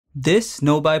This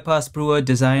no-bypass brewer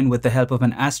designed with the help of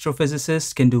an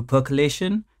astrophysicist can do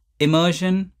percolation,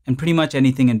 immersion, and pretty much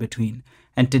anything in between.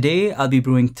 And today I'll be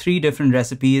brewing 3 different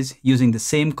recipes using the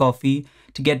same coffee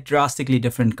to get drastically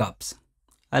different cups.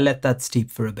 I'll let that steep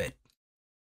for a bit.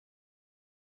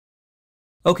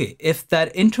 Okay, if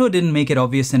that intro didn't make it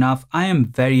obvious enough, I am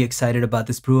very excited about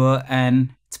this brewer,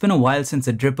 and it's been a while since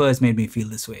a dripper has made me feel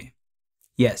this way.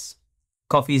 Yes,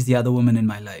 coffee is the other woman in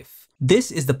my life.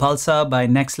 This is the Pulsar by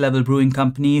NextLevel Brewing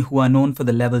Company, who are known for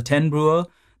the Level 10 brewer.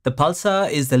 The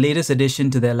Pulsar is the latest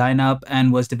addition to their lineup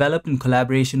and was developed in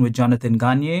collaboration with Jonathan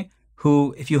Garnier,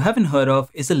 who, if you haven't heard of,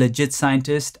 is a legit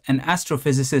scientist, an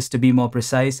astrophysicist to be more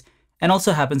precise, and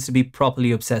also happens to be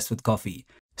properly obsessed with coffee.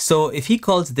 So if he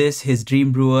calls this his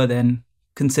dream brewer, then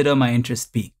consider my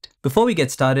interest piqued. Before we get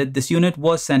started, this unit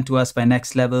was sent to us by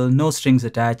NextLevel, no strings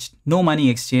attached, no money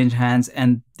exchanged hands,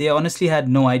 and they honestly had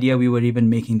no idea we were even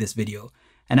making this video.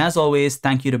 And as always,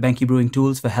 thank you to Benki Brewing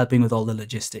Tools for helping with all the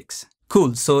logistics.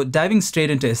 Cool, so diving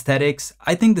straight into aesthetics,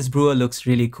 I think this brewer looks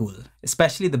really cool,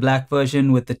 especially the black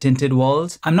version with the tinted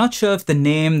walls. I'm not sure if the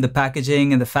name, the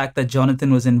packaging, and the fact that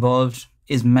Jonathan was involved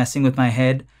is messing with my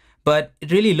head, but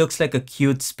it really looks like a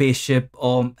cute spaceship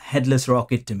or headless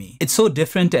rocket to me. It's so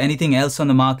different to anything else on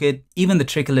the market, even the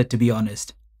tricklet to be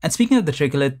honest. And speaking of the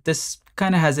tricklet, this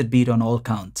kind of has it beat on all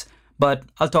counts, but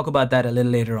I'll talk about that a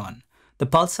little later on. The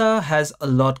Pulsar has a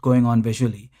lot going on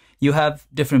visually. You have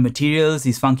different materials,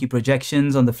 these funky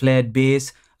projections on the flared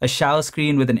base, a shower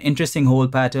screen with an interesting hole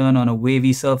pattern on a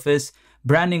wavy surface,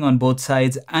 branding on both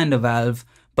sides, and a valve,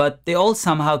 but they all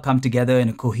somehow come together in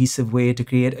a cohesive way to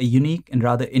create a unique and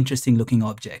rather interesting looking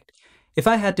object. If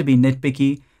I had to be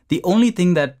nitpicky, the only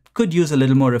thing that could use a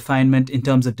little more refinement in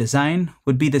terms of design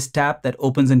would be this tab that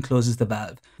opens and closes the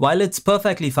valve. While it's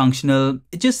perfectly functional,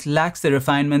 it just lacks the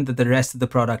refinement that the rest of the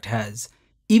product has.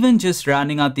 Even just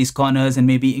rounding out these corners and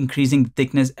maybe increasing the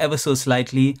thickness ever so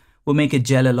slightly will make it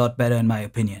gel a lot better in my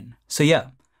opinion. So yeah,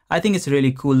 I think it's a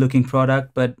really cool looking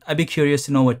product, but I'd be curious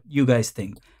to know what you guys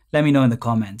think. Let me know in the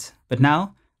comments. But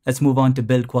now, let's move on to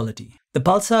build quality. The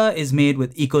Pulsar is made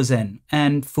with EcoZen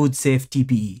and food safe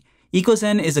TPE.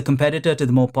 EcoZen is a competitor to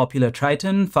the more popular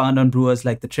Triton, found on brewers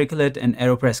like the Tricklet and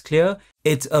AeroPress Clear.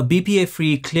 It's a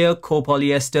BPA-free clear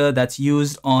copolyester that's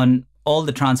used on all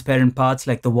the transparent parts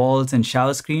like the walls and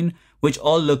shower screen, which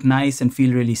all look nice and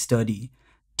feel really sturdy.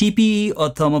 TPE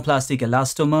or thermoplastic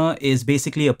elastomer is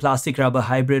basically a plastic rubber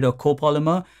hybrid or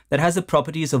copolymer that has the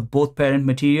properties of both parent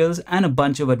materials and a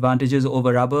bunch of advantages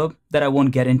over rubber that I won't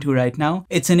get into right now.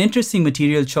 It's an interesting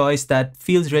material choice that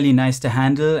feels really nice to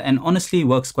handle and honestly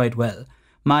works quite well.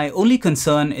 My only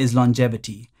concern is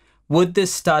longevity. Would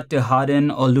this start to harden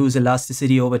or lose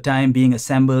elasticity over time being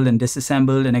assembled and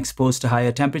disassembled and exposed to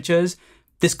higher temperatures?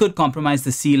 This could compromise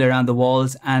the seal around the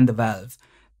walls and the valve.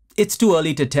 It's too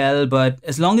early to tell, but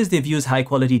as long as they've used high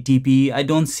quality TPE, I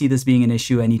don't see this being an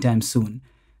issue anytime soon.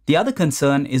 The other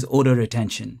concern is odor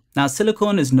retention. Now,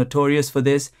 silicone is notorious for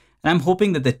this, and I'm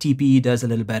hoping that the TPE does a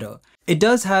little better. It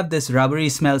does have this rubbery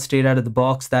smell straight out of the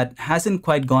box that hasn't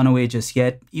quite gone away just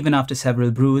yet, even after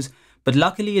several brews, but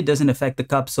luckily it doesn't affect the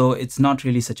cup, so it's not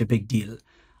really such a big deal.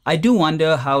 I do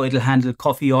wonder how it'll handle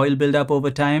coffee oil buildup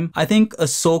over time. I think a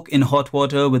soak in hot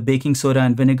water with baking soda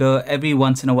and vinegar every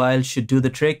once in a while should do the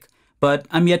trick, but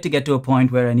I'm yet to get to a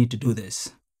point where I need to do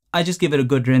this. I just give it a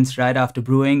good rinse right after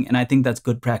brewing, and I think that's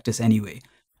good practice anyway.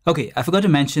 Okay, I forgot to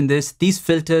mention this. These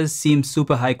filters seem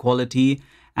super high quality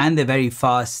and they're very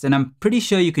fast, and I'm pretty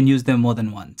sure you can use them more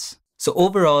than once. So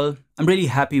overall, I'm really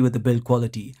happy with the build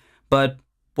quality, but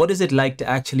what is it like to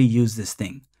actually use this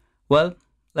thing? Well,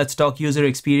 let's talk user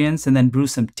experience and then brew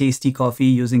some tasty coffee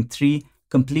using 3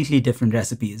 completely different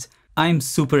recipes. I'm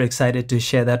super excited to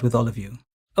share that with all of you.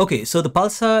 Okay, so the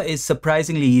Pulsar is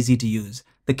surprisingly easy to use.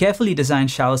 The carefully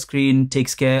designed shower screen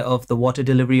takes care of the water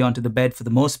delivery onto the bed for the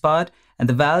most part, and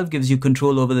the valve gives you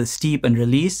control over the steep and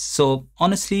release. So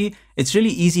honestly, it's really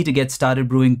easy to get started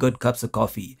brewing good cups of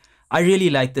coffee. I really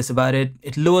like this about it.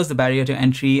 It lowers the barrier to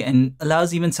entry and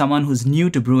allows even someone who's new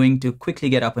to brewing to quickly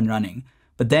get up and running.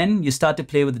 But then you start to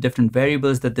play with the different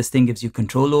variables that this thing gives you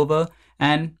control over,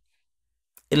 and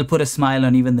it'll put a smile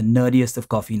on even the nerdiest of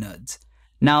coffee nerds.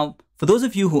 Now, for those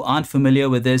of you who aren't familiar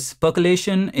with this,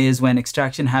 percolation is when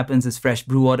extraction happens as fresh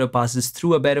brew water passes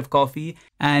through a bed of coffee,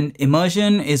 and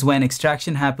immersion is when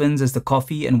extraction happens as the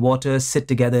coffee and water sit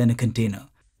together in a container.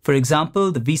 For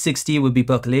example, the V60 would be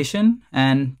percolation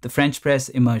and the French press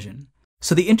immersion.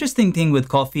 So the interesting thing with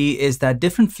coffee is that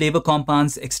different flavor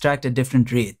compounds extract at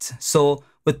different rates. So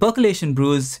with percolation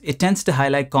brews, it tends to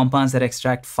highlight compounds that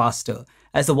extract faster,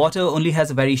 as the water only has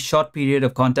a very short period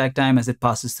of contact time as it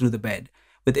passes through the bed.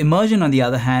 With immersion, on the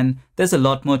other hand, there's a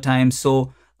lot more time,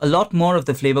 so a lot more of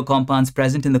the flavor compounds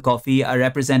present in the coffee are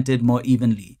represented more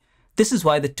evenly. This is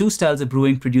why the two styles of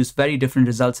brewing produce very different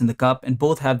results in the cup, and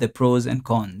both have their pros and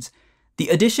cons. The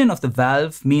addition of the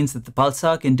valve means that the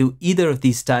Pulsar can do either of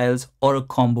these styles or a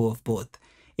combo of both.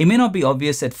 It may not be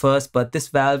obvious at first, but this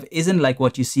valve isn't like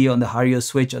what you see on the Hario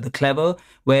switch or the Clever,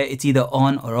 where it's either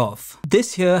on or off.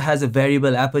 This here has a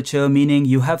variable aperture, meaning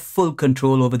you have full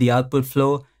control over the output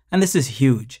flow, and this is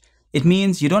huge. It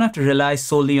means you don't have to rely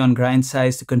solely on grind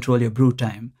size to control your brew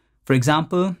time. For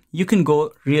example, you can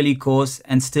go really coarse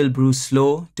and still brew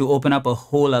slow to open up a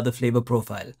whole other flavor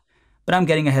profile. But I'm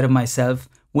getting ahead of myself.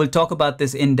 We'll talk about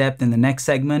this in depth in the next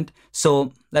segment,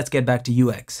 so let's get back to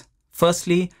UX.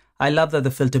 Firstly, I love that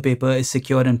the filter paper is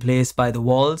secured in place by the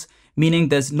walls, meaning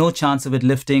there's no chance of it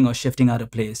lifting or shifting out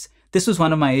of place. This was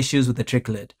one of my issues with the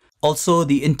Tricklet. Also,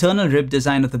 the internal rib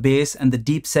design of the base and the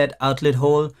deep set outlet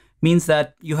hole means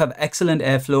that you have excellent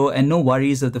airflow and no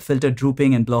worries of the filter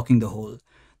drooping and blocking the hole.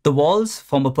 The walls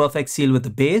form a perfect seal with the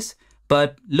base,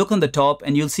 but look on the top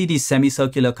and you'll see these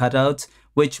semicircular cutouts,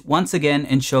 which once again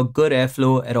ensure good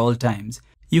airflow at all times.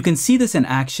 You can see this in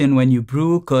action when you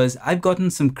brew, because I've gotten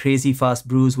some crazy fast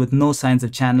brews with no signs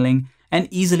of channeling and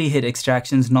easily hit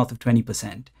extractions north of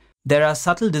 20%. There are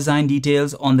subtle design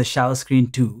details on the shower screen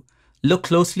too. Look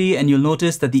closely and you'll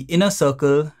notice that the inner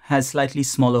circle has slightly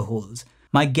smaller holes.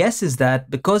 My guess is that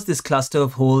because this cluster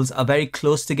of holes are very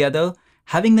close together,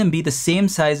 having them be the same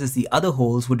size as the other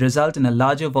holes would result in a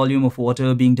larger volume of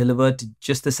water being delivered to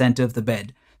just the center of the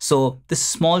bed. So this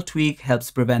small tweak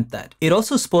helps prevent that. It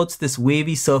also sports this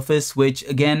wavy surface, which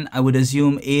again, I would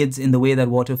assume aids in the way that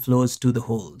water flows to the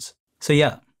holes. So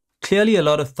yeah, clearly a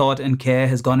lot of thought and care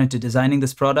has gone into designing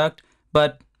this product,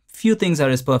 but few things are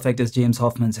as perfect as James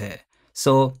Hoffmann's hair.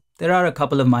 So there are a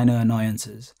couple of minor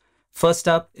annoyances. First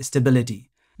up is stability.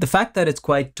 The fact that it's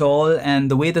quite tall and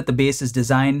the way that the base is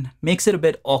designed makes it a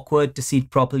bit awkward to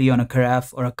seat properly on a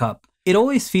carafe or a cup. It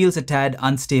always feels a tad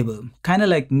unstable, kind of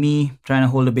like me trying to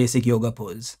hold a basic yoga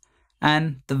pose.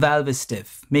 And the valve is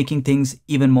stiff, making things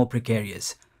even more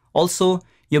precarious. Also,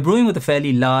 you're brewing with a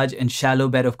fairly large and shallow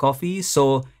bed of coffee,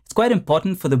 so it's quite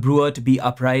important for the brewer to be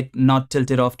upright, not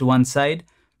tilted off to one side.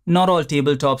 Not all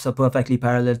tabletops are perfectly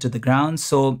parallel to the ground,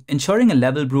 so ensuring a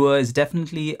level brewer is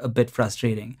definitely a bit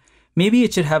frustrating. Maybe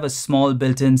it should have a small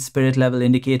built-in spirit level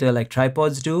indicator like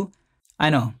tripods do. I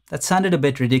know, that sounded a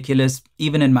bit ridiculous,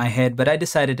 even in my head, but I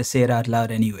decided to say it out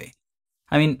loud anyway.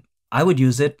 I mean, I would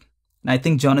use it, and I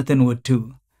think Jonathan would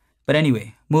too. But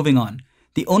anyway, moving on.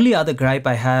 The only other gripe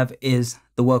I have is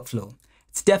the workflow.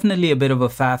 It's definitely a bit of a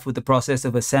faff with the process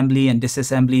of assembly and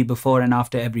disassembly before and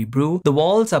after every brew. The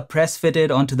walls are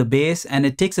press-fitted onto the base, and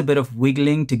it takes a bit of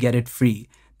wiggling to get it free.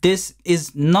 This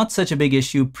is not such a big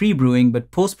issue pre-brewing,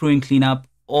 but post-brewing cleanup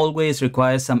always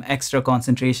requires some extra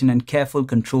concentration and careful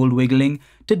controlled wiggling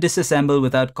to disassemble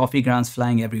without coffee grounds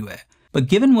flying everywhere. But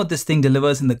given what this thing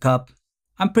delivers in the cup,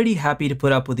 I'm pretty happy to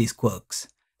put up with these quirks.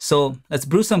 So let's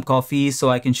brew some coffee so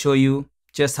I can show you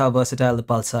just how versatile the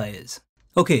Pulsar is.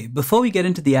 Okay, before we get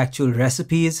into the actual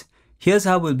recipes, here's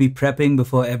how we'll be prepping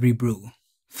before every brew.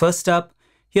 First up,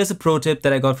 here's a pro tip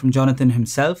that I got from Jonathan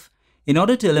himself. In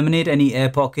order to eliminate any air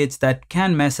pockets that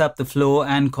can mess up the flow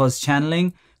and cause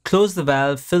channeling, close the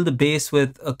valve, fill the base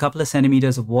with a couple of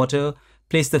centimeters of water,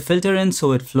 place the filter in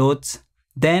so it floats,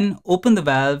 then open the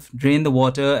valve, drain the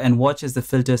water, and watch as the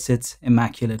filter sits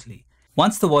immaculately.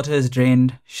 Once the water is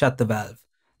drained, shut the valve.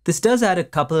 This does add a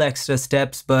couple extra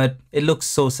steps, but it looks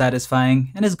so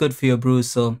satisfying and is good for your brews,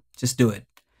 so just do it.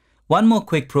 One more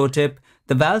quick pro tip.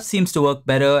 The valve seems to work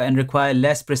better and require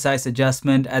less precise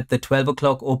adjustment at the 12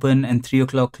 o'clock open and 3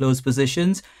 o'clock close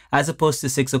positions as opposed to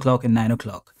 6 o'clock and 9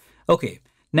 o'clock. Okay,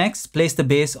 next, place the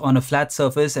base on a flat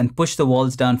surface and push the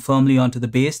walls down firmly onto the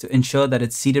base to ensure that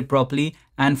it's seated properly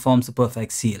and forms a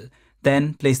perfect seal.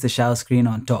 Then place the shower screen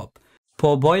on top.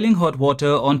 Pour boiling hot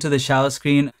water onto the shower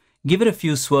screen, give it a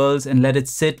few swirls and let it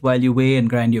sit while you weigh and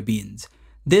grind your beans.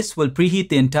 This will preheat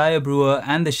the entire brewer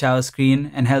and the shower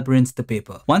screen and help rinse the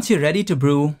paper. Once you're ready to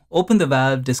brew, open the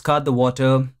valve, discard the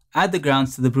water, add the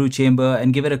grounds to the brew chamber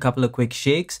and give it a couple of quick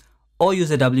shakes, or use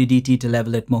a WDT to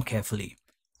level it more carefully.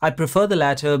 I prefer the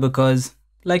latter because,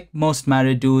 like most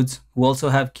married dudes who also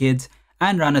have kids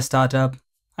and run a startup,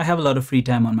 I have a lot of free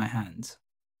time on my hands.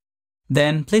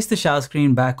 Then place the shower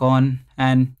screen back on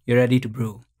and you're ready to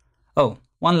brew. Oh,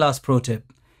 one last pro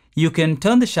tip. You can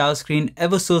turn the shower screen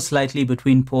ever so slightly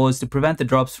between pours to prevent the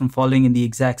drops from falling in the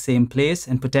exact same place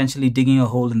and potentially digging a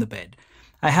hole in the bed.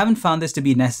 I haven't found this to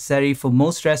be necessary for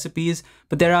most recipes,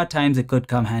 but there are times it could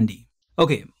come handy.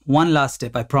 Okay, one last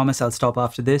tip. I promise I'll stop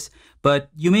after this,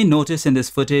 but you may notice in this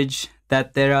footage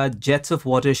that there are jets of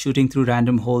water shooting through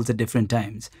random holes at different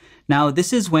times. Now,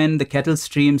 this is when the kettle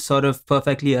stream sort of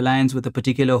perfectly aligns with a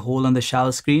particular hole on the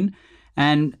shower screen.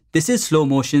 And this is slow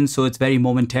motion, so it's very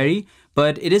momentary,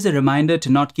 but it is a reminder to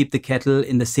not keep the kettle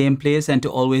in the same place and to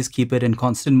always keep it in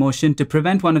constant motion to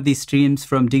prevent one of these streams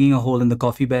from digging a hole in the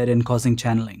coffee bed and causing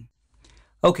channeling.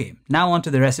 Okay, now on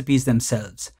to the recipes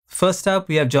themselves. First up,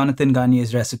 we have Jonathan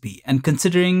Garnier's recipe, and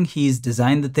considering he's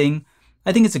designed the thing,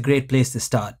 I think it's a great place to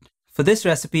start. For this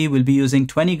recipe, we'll be using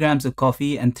 20 grams of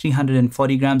coffee and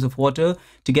 340 grams of water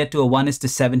to get to a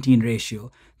 1:17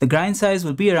 ratio. The grind size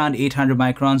will be around 800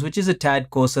 microns, which is a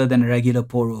tad coarser than a regular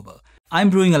pour over.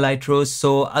 I'm brewing a light roast,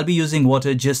 so I'll be using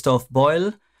water just off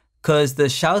boil, because the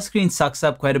shower screen sucks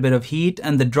up quite a bit of heat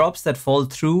and the drops that fall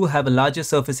through have a larger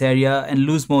surface area and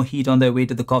lose more heat on their way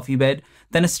to the coffee bed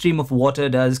than a stream of water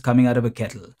does coming out of a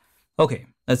kettle. Okay,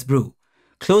 let's brew.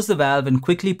 Close the valve and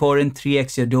quickly pour in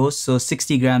 3x your dose, so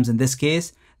 60 grams in this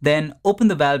case. Then open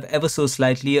the valve ever so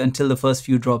slightly until the first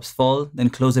few drops fall,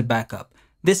 then close it back up.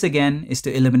 This again is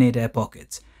to eliminate air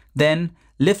pockets. Then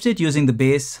lift it using the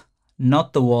base,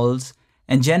 not the walls,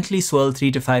 and gently swirl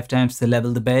 3 to 5 times to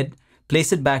level the bed.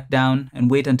 Place it back down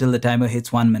and wait until the timer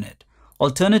hits 1 minute.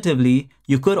 Alternatively,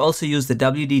 you could also use the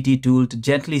WDT tool to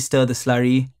gently stir the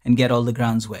slurry and get all the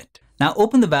grounds wet. Now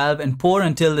open the valve and pour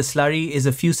until the slurry is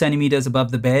a few centimeters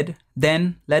above the bed.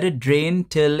 Then let it drain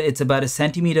till it's about a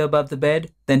centimeter above the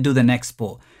bed. Then do the next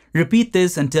pour. Repeat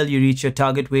this until you reach your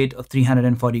target weight of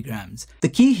 340 grams. The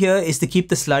key here is to keep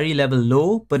the slurry level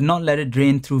low, but not let it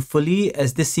drain through fully,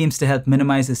 as this seems to help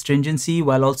minimize astringency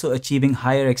while also achieving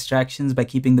higher extractions by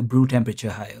keeping the brew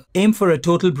temperature higher. Aim for a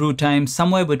total brew time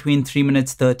somewhere between 3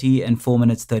 minutes 30 and 4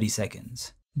 minutes 30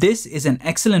 seconds. This is an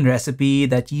excellent recipe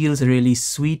that yields a really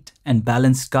sweet and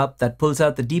balanced cup that pulls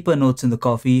out the deeper notes in the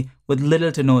coffee with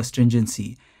little to no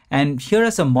astringency. And here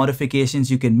are some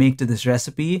modifications you can make to this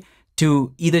recipe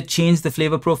to either change the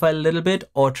flavor profile a little bit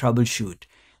or troubleshoot.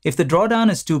 If the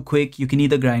drawdown is too quick, you can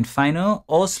either grind finer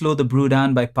or slow the brew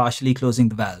down by partially closing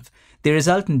the valve. They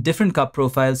result in different cup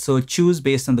profiles, so choose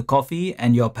based on the coffee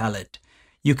and your palate.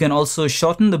 You can also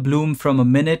shorten the bloom from a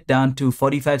minute down to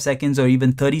 45 seconds or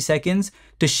even 30 seconds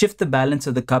to shift the balance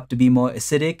of the cup to be more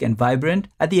acidic and vibrant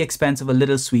at the expense of a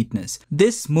little sweetness.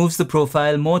 This moves the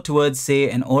profile more towards, say,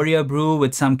 an Oreo brew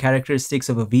with some characteristics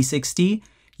of a V60.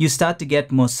 You start to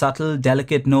get more subtle,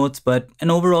 delicate notes, but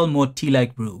an overall more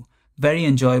tea-like brew. Very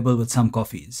enjoyable with some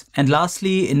coffees. And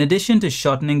lastly, in addition to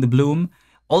shortening the bloom,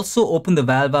 also open the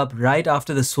valve up right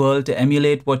after the swirl to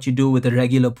emulate what you do with a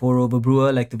regular pour-over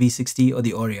brewer like the V60 or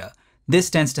the Oreo. This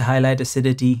tends to highlight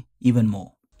acidity even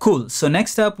more. Cool, so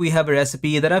next up we have a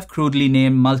recipe that I've crudely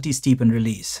named multi-steep and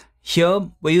release. Here,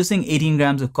 we're using 18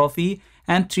 grams of coffee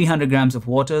and 300 grams of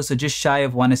water, so just shy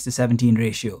of 1:17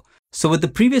 ratio. So with the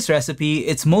previous recipe,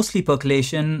 it's mostly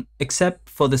percolation, except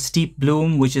for the steep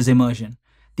bloom, which is immersion.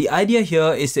 The idea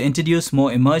here is to introduce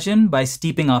more immersion by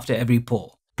steeping after every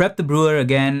pour. Prep the brewer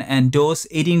again and dose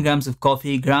 18 grams of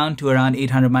coffee ground to around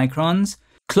 800 microns.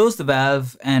 Close the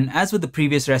valve, and as with the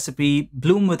previous recipe,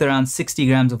 bloom with around 60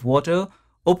 grams of water.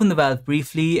 Open the valve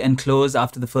briefly and close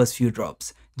after the first few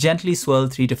drops. Gently swirl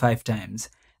 3 to 5 times.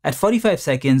 At 45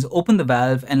 seconds, open the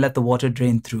valve and let the water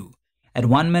drain through. At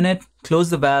 1 minute, close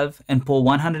the valve and pour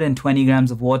 120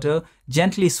 grams of water,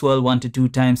 gently swirl 1 to 2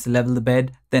 times to level the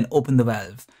bed, then open the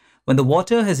valve. When the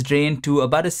water has drained to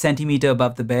about a centimeter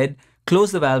above the bed,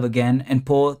 close the valve again and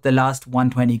pour the last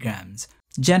 120 grams.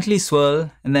 Gently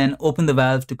swirl and then open the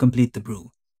valve to complete the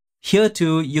brew. Here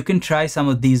too, you can try some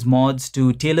of these mods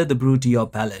to tailor the brew to your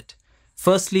palate.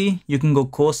 Firstly, you can go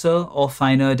coarser or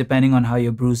finer depending on how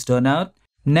your brews turn out.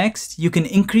 Next, you can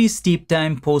increase steep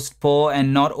time post-pour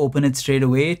and not open it straight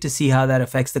away to see how that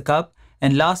affects the cup.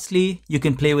 And lastly, you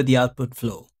can play with the output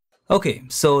flow. Okay,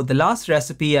 so the last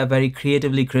recipe I very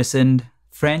creatively christened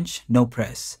French No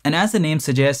Press. And as the name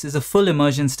suggests, is a full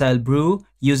immersion style brew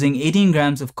using 18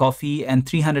 grams of coffee and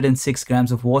 306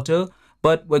 grams of water,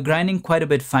 but we're grinding quite a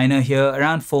bit finer here,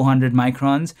 around 400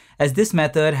 microns, as this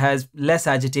method has less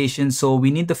agitation, so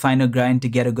we need the finer grind to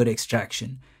get a good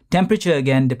extraction. Temperature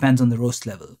again depends on the roast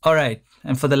level. Alright,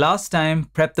 and for the last time,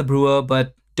 prep the brewer,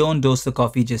 but don't dose the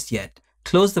coffee just yet.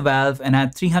 Close the valve and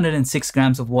add 306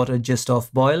 grams of water just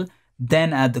off boil,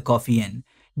 then add the coffee in.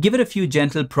 Give it a few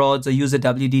gentle prods or use a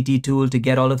WDT tool to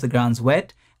get all of the grounds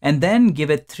wet, and then give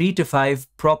it 3 to 5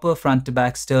 proper front to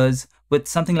back stirs with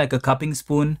something like a cupping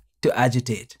spoon to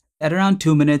agitate. At around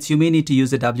 2 minutes, you may need to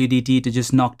use a WDT to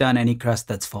just knock down any crust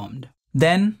that's formed.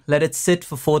 Then let it sit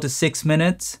for 4 to 6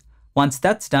 minutes. Once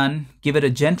that's done, give it a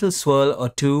gentle swirl or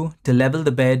two to level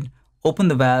the bed, open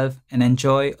the valve, and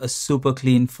enjoy a super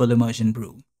clean full immersion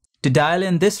brew. To dial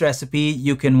in this recipe,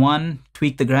 you can 1.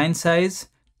 Tweak the grind size,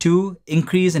 2.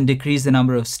 Increase and decrease the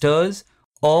number of stirs,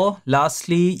 or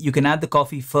lastly, you can add the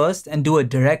coffee first and do a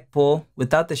direct pour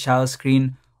without the shower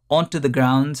screen onto the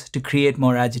grounds to create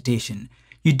more agitation.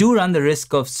 You do run the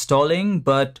risk of stalling,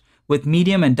 but with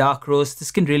medium and dark roast,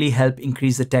 this can really help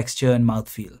increase the texture and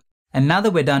mouthfeel. And now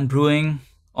that we're done brewing,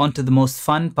 on to the most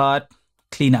fun part,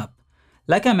 cleanup.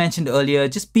 Like I mentioned earlier,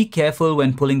 just be careful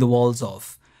when pulling the walls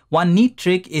off. One neat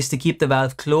trick is to keep the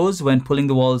valve closed when pulling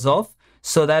the walls off,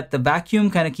 so that the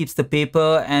vacuum kind of keeps the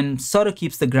paper and sort of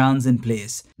keeps the grounds in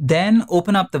place. Then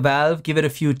open up the valve, give it a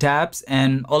few taps,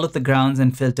 and all of the grounds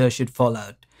and filter should fall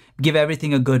out. Give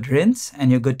everything a good rinse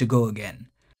and you're good to go again.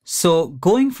 So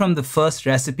going from the first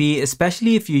recipe,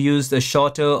 especially if you used a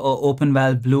shorter or open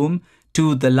valve bloom,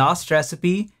 to the last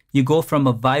recipe, you go from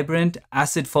a vibrant,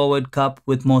 acid-forward cup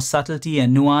with more subtlety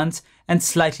and nuance and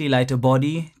slightly lighter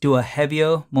body to a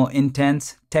heavier, more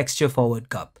intense, texture-forward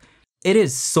cup. It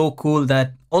is so cool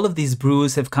that all of these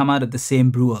brews have come out of the same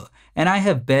brewer, and I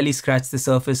have barely scratched the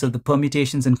surface of the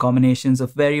permutations and combinations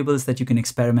of variables that you can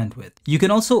experiment with. You can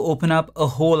also open up a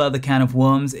whole other can of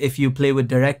worms if you play with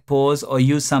direct pours or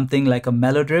use something like a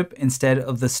mellow drip instead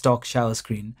of the stock shower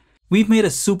screen. We've made a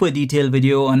super detailed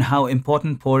video on how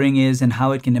important pouring is and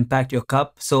how it can impact your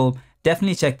cup, so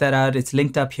definitely check that out. It's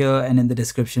linked up here and in the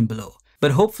description below.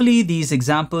 But hopefully these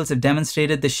examples have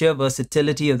demonstrated the sheer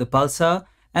versatility of the Pulsar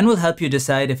and will help you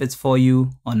decide if it's for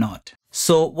you or not.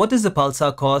 So what does the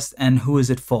Pulsar cost and who is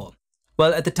it for?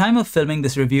 Well, at the time of filming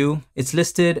this review, it's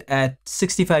listed at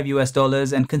 $65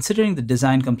 US, and considering the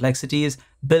design complexities,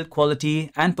 build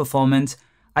quality, and performance,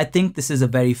 I think this is a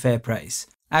very fair price.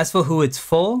 As for who it's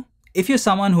for, if you're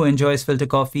someone who enjoys filter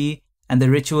coffee and the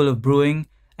ritual of brewing,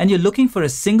 and you're looking for a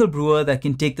single brewer that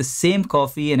can take the same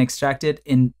coffee and extract it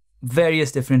in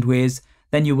various different ways,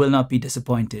 then you will not be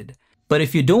disappointed. But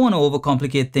if you don't want to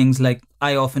overcomplicate things like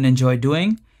I often enjoy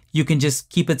doing, you can just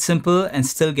keep it simple and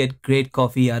still get great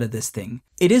coffee out of this thing.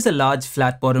 It is a large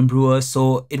flat bottom brewer,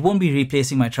 so it won't be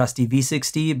replacing my trusty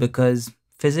V60 because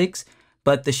physics,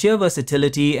 but the sheer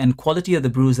versatility and quality of the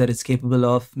brews that it's capable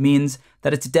of means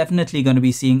that it's definitely going to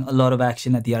be seeing a lot of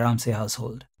action at the Aramse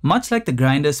household. Much like the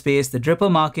grinder space, the dripper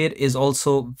market is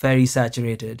also very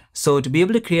saturated. So to be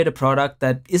able to create a product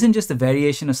that isn't just a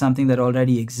variation of something that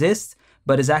already exists,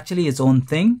 but is actually its own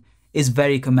thing, is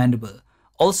very commendable.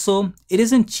 Also, it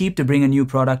isn't cheap to bring a new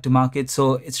product to market,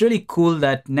 so it's really cool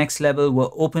that NextLevel were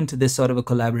open to this sort of a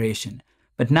collaboration.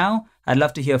 But now, I'd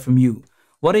love to hear from you.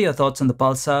 What are your thoughts on the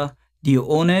Pulsar? Do you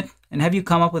own it? And have you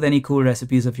come up with any cool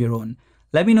recipes of your own?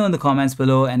 Let me know in the comments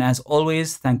below, and as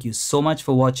always, thank you so much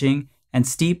for watching, and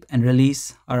steep and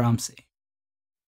release Aramse.